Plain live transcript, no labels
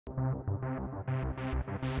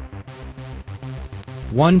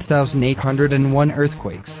1,801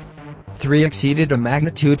 earthquakes. 3 exceeded a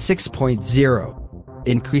magnitude 6.0.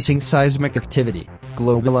 Increasing seismic activity,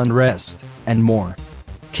 global unrest, and more.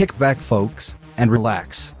 Kick back, folks, and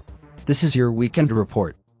relax. This is your weekend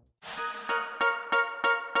report.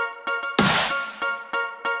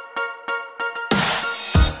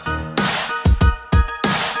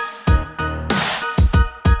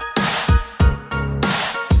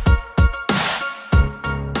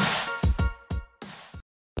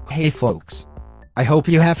 Hey folks. I hope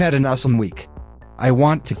you have had an awesome week. I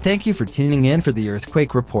want to thank you for tuning in for the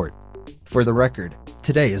Earthquake Report. For the record,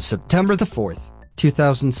 today is September the 4th,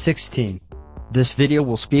 2016. This video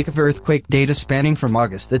will speak of earthquake data spanning from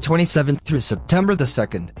August the 27th through September the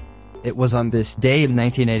 2nd. It was on this day in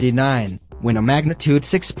 1989, when a magnitude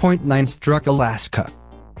 6.9 struck Alaska.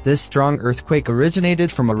 This strong earthquake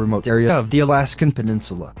originated from a remote area of the Alaskan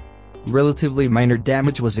Peninsula. Relatively minor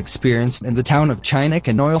damage was experienced in the town of Chinook,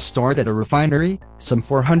 and oil stored at a refinery, some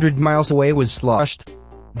 400 miles away, was sloshed.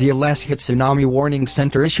 The Alaska Tsunami Warning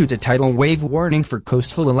Center issued a tidal wave warning for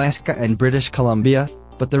coastal Alaska and British Columbia,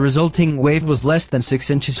 but the resulting wave was less than 6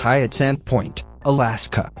 inches high at Sand Point,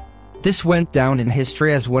 Alaska. This went down in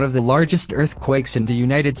history as one of the largest earthquakes in the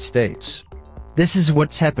United States. This is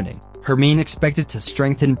what's happening. Hermine expected to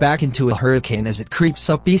strengthen back into a hurricane as it creeps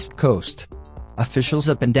up East Coast. Officials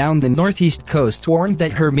up and down the northeast coast warned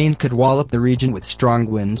that Hermine could wallop the region with strong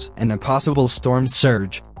winds and a possible storm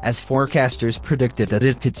surge, as forecasters predicted that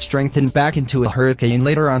it could strengthen back into a hurricane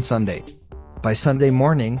later on Sunday. By Sunday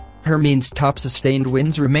morning, Hermine's top sustained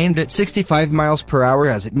winds remained at 65 miles per hour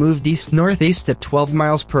as it moved east-northeast at 12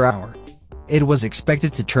 miles per hour. It was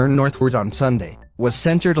expected to turn northward on Sunday, was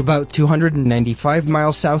centered about 295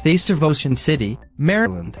 miles southeast of Ocean City,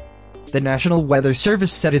 Maryland. The National Weather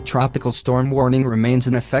Service said a tropical storm warning remains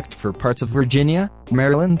in effect for parts of Virginia,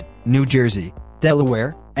 Maryland, New Jersey,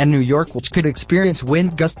 Delaware, and New York, which could experience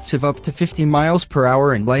wind gusts of up to 50 miles per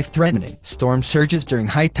hour and life-threatening storm surges during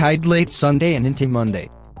high tide late Sunday and into Monday.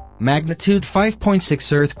 Magnitude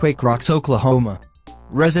 5.6 earthquake rocks Oklahoma.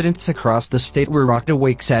 Residents across the state were rocked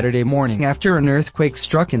awake Saturday morning after an earthquake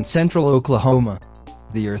struck in central Oklahoma.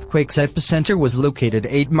 The earthquake's epicenter was located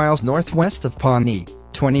 8 miles northwest of Pawnee,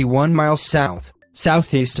 21 miles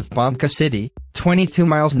southeast of Ponca City, 22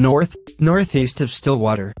 miles northeast of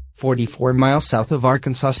Stillwater, 44 miles south of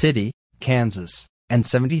Arkansas City, Kansas, and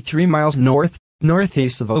 73 miles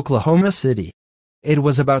northeast of Oklahoma City. It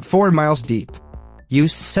was about 4 miles deep.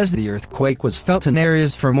 USE says the earthquake was felt in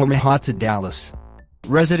areas from Omaha to Dallas.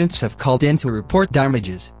 Residents have called in to report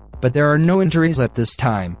damages, but there are no injuries at this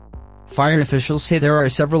time. Fire officials say there are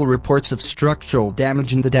several reports of structural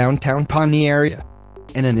damage in the downtown Pawnee area.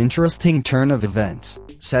 In an interesting turn of events,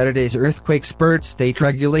 Saturday's earthquake spurred state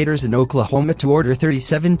regulators in Oklahoma to order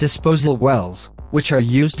 37 disposal wells, which are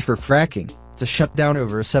used for fracking, to shut down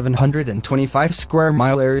over a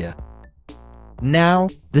 725-square-mile area. Now,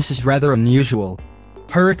 this is rather unusual.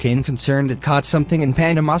 Hurricane concerned it caught something in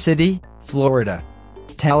Panama City, Florida.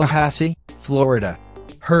 Tallahassee, Florida.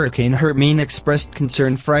 Hurricane Hermine expressed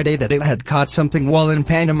concern Friday that it had caught something while in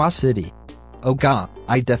Panama City. Oh god,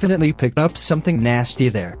 I definitely picked up something nasty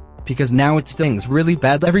there, because now it stings really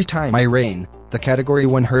bad every time I rain, the Category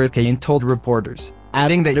 1 hurricane told reporters,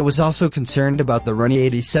 adding that it was also concerned about the runny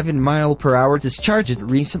 87-mile-per-hour discharge it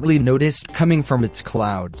recently noticed coming from its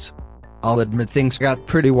clouds. I'll admit things got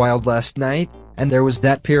pretty wild last night, and there was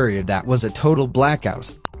that period that was a total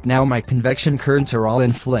blackout. Now my convection currents are all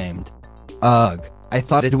inflamed. Ugh, I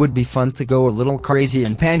thought it would be fun to go a little crazy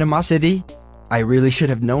in Panama City. I really should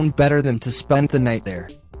have known better than to spend the night there.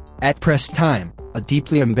 At press time, a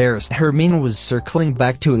deeply embarrassed Hermine was circling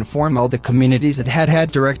back to inform all the communities it had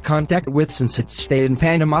had direct contact with since its stay in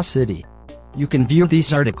Panama City. You can view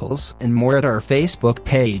these articles and more at our Facebook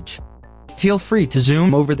page. Feel free to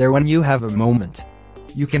zoom over there when you have a moment.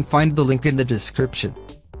 You can find the link in the description.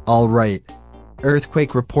 Alright.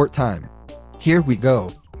 Earthquake report time. Here we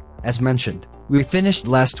go. As mentioned, we finished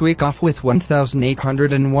last week off with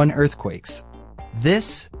 1,801 earthquakes.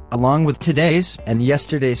 This, along with today's and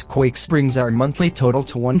yesterday's quakes, brings our monthly total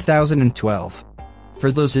to 1,012.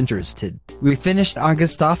 For those interested, we finished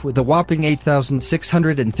August off with a whopping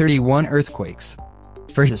 8,631 earthquakes.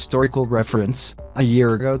 For historical reference, a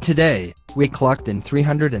year ago today, we clocked in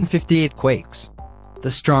 358 quakes.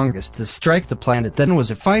 The strongest to strike the planet then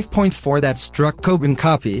was a 5.4 that struck Koban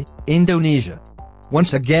Kapi, Indonesia.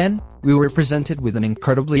 Once again, we were presented with an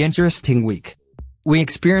incredibly interesting week. We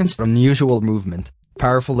experienced unusual movement,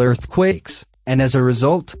 powerful earthquakes, and as a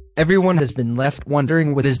result, everyone has been left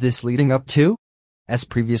wondering, what is this leading up to? As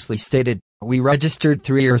previously stated, We registered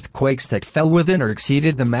 3 earthquakes that fell within or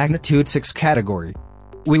exceeded the magnitude 6 category.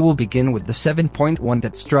 We will begin with the 7.1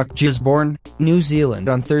 that struck Gisborne, New Zealand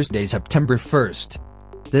on Thursday, September 1st.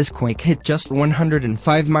 This quake hit just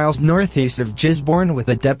 105 miles northeast of Gisborne with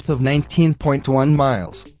a depth of 19.1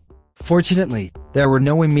 miles. Fortunately, there were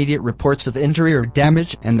no immediate reports of injury or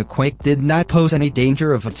damage, and the quake did not pose any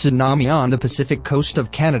danger of a tsunami on the Pacific coast of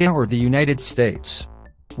Canada or the United States.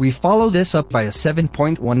 We follow this up by a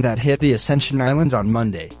 7.1 that hit the Ascension Island on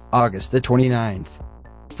Monday, August the 29th.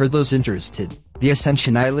 For those interested, the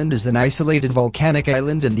Ascension Island is an isolated volcanic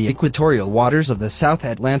island in the equatorial waters of the South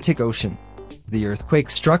Atlantic Ocean. The earthquake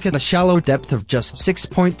struck at a shallow depth of just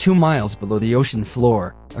 6.2 miles below the ocean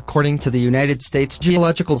floor, according to the United States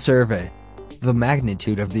Geological Survey. The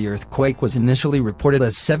magnitude of the earthquake was initially reported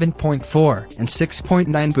as 7.4 and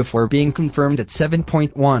 6.9 before being confirmed at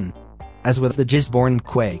 7.1. As with the Gisborne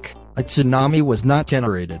quake, a tsunami was not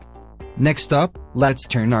generated. Next up, let's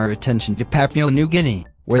turn our attention to Papua New Guinea,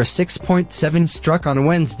 where 6.7 struck on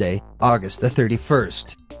Wednesday, August the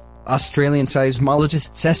 31st. Australian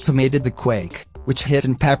seismologists estimated the quake, which hit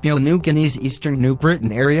in Papua New Guinea's eastern New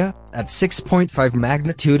Britain area, at 6.5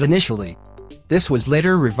 magnitude initially. This was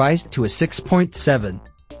later revised to a 6.7.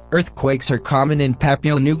 Earthquakes are common in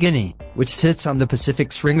Papua New Guinea, which sits on the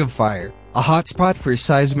Pacific's Ring of Fire, a hotspot for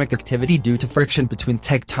seismic activity due to friction between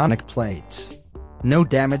tectonic plates. No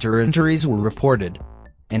damage or injuries were reported.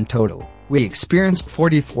 In total, we experienced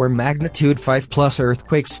 44 magnitude 5+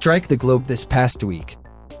 earthquakes strike the globe this past week.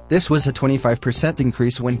 This was a 25%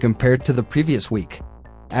 increase when compared to the previous week.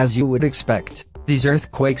 As you would expect, these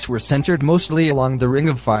earthquakes were centered mostly along the Ring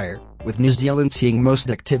of Fire, with New Zealand seeing most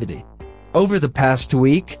activity. Over the past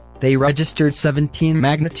week, they registered 17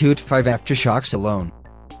 magnitude 5 aftershocks alone,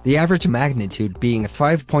 the average magnitude being a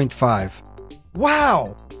 5.5.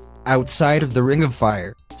 Wow! Outside of the Ring of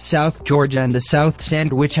Fire, South Georgia and the South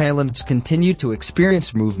Sandwich Islands continued to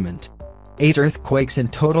experience movement. 8 earthquakes in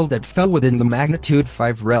total that fell within the magnitude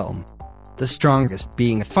 5 realm. The strongest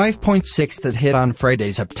being a 5.6 that hit on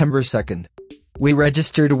Friday, September 2nd. We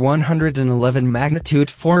registered 111 magnitude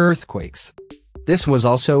 4 earthquakes. This was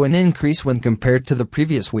also an increase when compared to the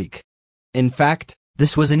previous week. In fact,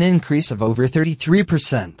 this was an increase of over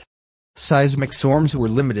 33%. Seismic storms were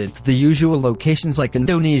limited to the usual locations like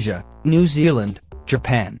Indonesia, New Zealand,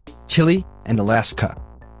 Japan, Chile, and Alaska.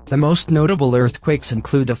 The most notable earthquakes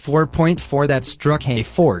include a 4.4 that struck Hay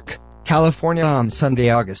Fork, California on Sunday,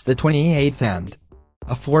 August the 28th, and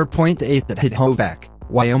a 4.8 that hit Hoback,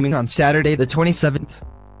 Wyoming on Saturday the 27th.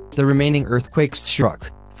 The remaining earthquakes struck,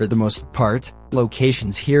 for the most part,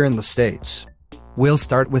 locations here in the States. We'll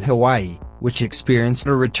start with Hawaii, which experienced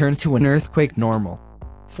a return to an earthquake normal.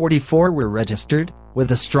 44 were registered, with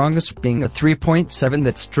the strongest being a 3.7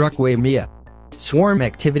 that struck Waimea. Swarm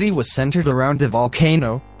activity was centered around the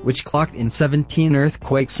volcano, which clocked in 17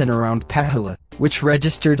 earthquakes, and around Pahela, which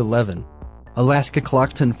registered 11. Alaska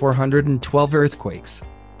clocked in 412 earthquakes.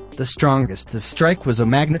 The strongest to strike was a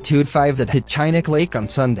magnitude 5 that hit Chinook Lake on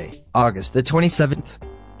Sunday, August the 27th.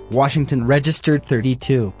 Washington registered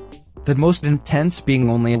 32. The most intense being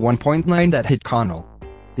only a 1.9 that hit Connell.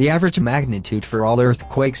 The average magnitude for all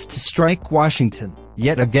earthquakes to strike Washington,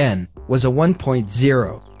 yet again, was a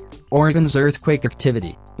 1.0. Oregon's earthquake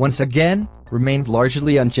activity, once again, remained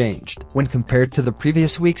largely unchanged when compared to the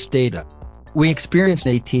previous week's data. We experienced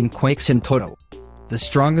 18 quakes in total. The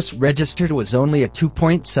strongest registered was only a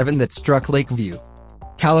 2.7 that struck Lakeview.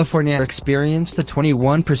 California experienced a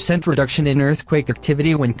 21% reduction in earthquake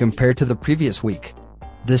activity when compared to the previous week.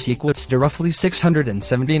 This equates to roughly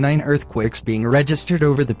 679 earthquakes being registered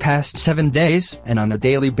over the past 7 days, and on a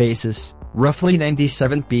daily basis, roughly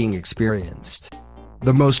 97 being experienced.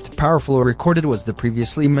 The most powerful recorded was the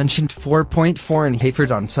previously mentioned 4.4 in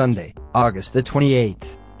Hayford on Sunday, August the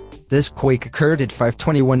 28th. This quake occurred at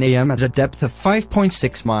 5:21 a.m. at a depth of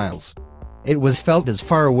 5.6 miles. It was felt as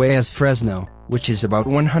far away as Fresno, which is about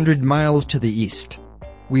 100 miles to the east.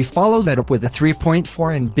 We followed that up with a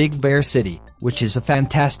 3.4 in Big Bear City, which is a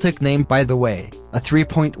fantastic name by the way, a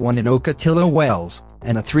 3.1 in Ocotillo Wells,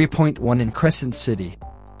 and a 3.1 in Crescent City.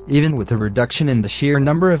 Even with a reduction in the sheer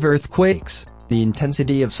number of earthquakes, the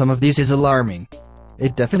intensity of some of these is alarming.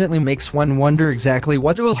 It definitely makes one wonder exactly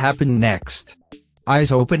what will happen next.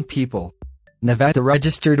 Eyes open, people. Nevada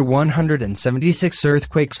registered 176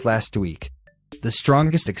 earthquakes last week. The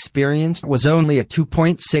strongest experienced was only a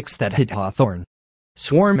 2.6 that hit Hawthorne.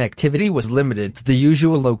 Swarm activity was limited to the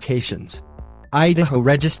usual locations. Idaho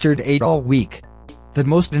registered 8 all week. The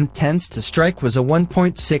most intense to strike was a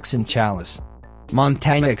 1.6 in Chalice.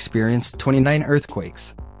 Montana experienced 29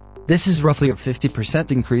 earthquakes. This is roughly a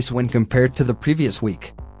 50% increase when compared to the previous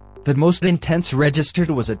week. The most intense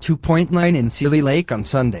registered was a 2.9 in Sealy Lake on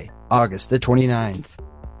Sunday, August the 29th.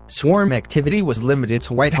 Swarm activity was limited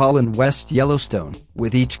to Whitehall and West Yellowstone,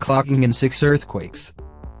 with each clocking in 6 earthquakes.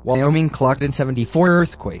 Wyoming clocked in 74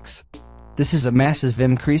 earthquakes. This is a massive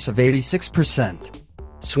increase of 86%.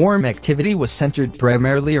 Swarm activity was centered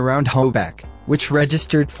primarily around Hoback, which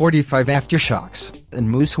registered 45 aftershocks, and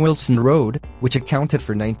Moose Wilson Road, which accounted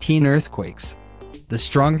for 19 earthquakes. The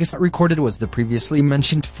strongest recorded was the previously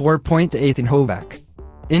mentioned 4.8 in Hoback.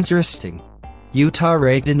 Interesting. Utah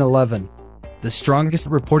ranked in 11. The strongest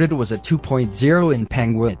reported was a 2.0 in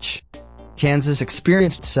Panguitch. Kansas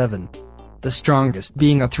experienced 7. The strongest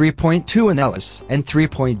being a 3.2 in Ellis and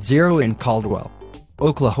 3.0 in Caldwell.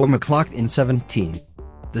 Oklahoma clocked in 17.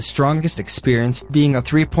 The strongest experienced being a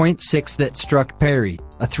 3.6 that struck Perry,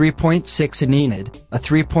 a 3.6 in Enid, a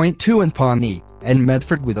 3.2 in Pawnee, and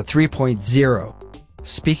Medford with a 3.0.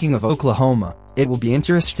 Speaking of Oklahoma, it will be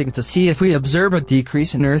interesting to see if we observe a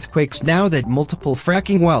decrease in earthquakes now that multiple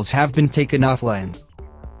fracking wells have been taken offline.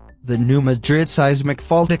 The New Madrid seismic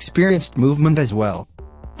fault experienced movement as well.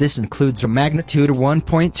 This includes a magnitude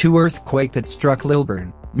 1.2 earthquake that struck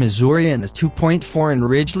Lilburn, Missouri, and a 2.4 in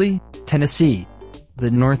Ridgely, Tennessee. The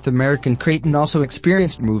North American Creighton also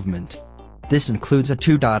experienced movement. This includes a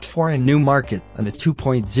 2.4 in Newmarket and a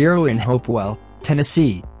 2.0 in Hopewell,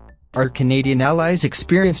 Tennessee. Our Canadian allies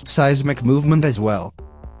experienced seismic movement as well.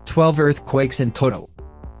 12 earthquakes in total.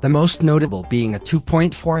 The most notable being a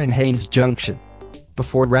 2.4 in Haines Junction.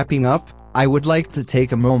 Before wrapping up, I would like to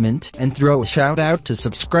take a moment and throw a shout out to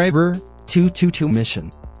subscriber 222 Mission.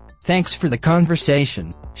 Thanks for the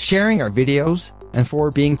conversation, sharing our videos, and for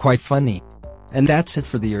being quite funny. And that's it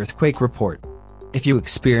for the earthquake report. If you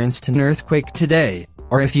experienced an earthquake today,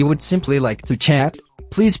 or if you would simply like to chat,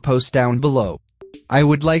 please post down below. I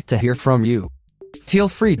would like to hear from you. Feel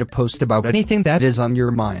free to post about anything that is on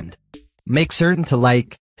your mind. Make certain to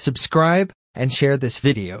like, subscribe, and share this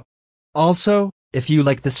video. Also, if you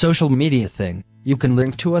like the social media thing, you can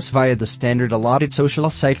link to us via the standard allotted social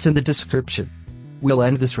sites in the description. We'll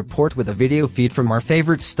end this report with a video feed from our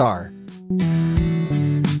favorite star.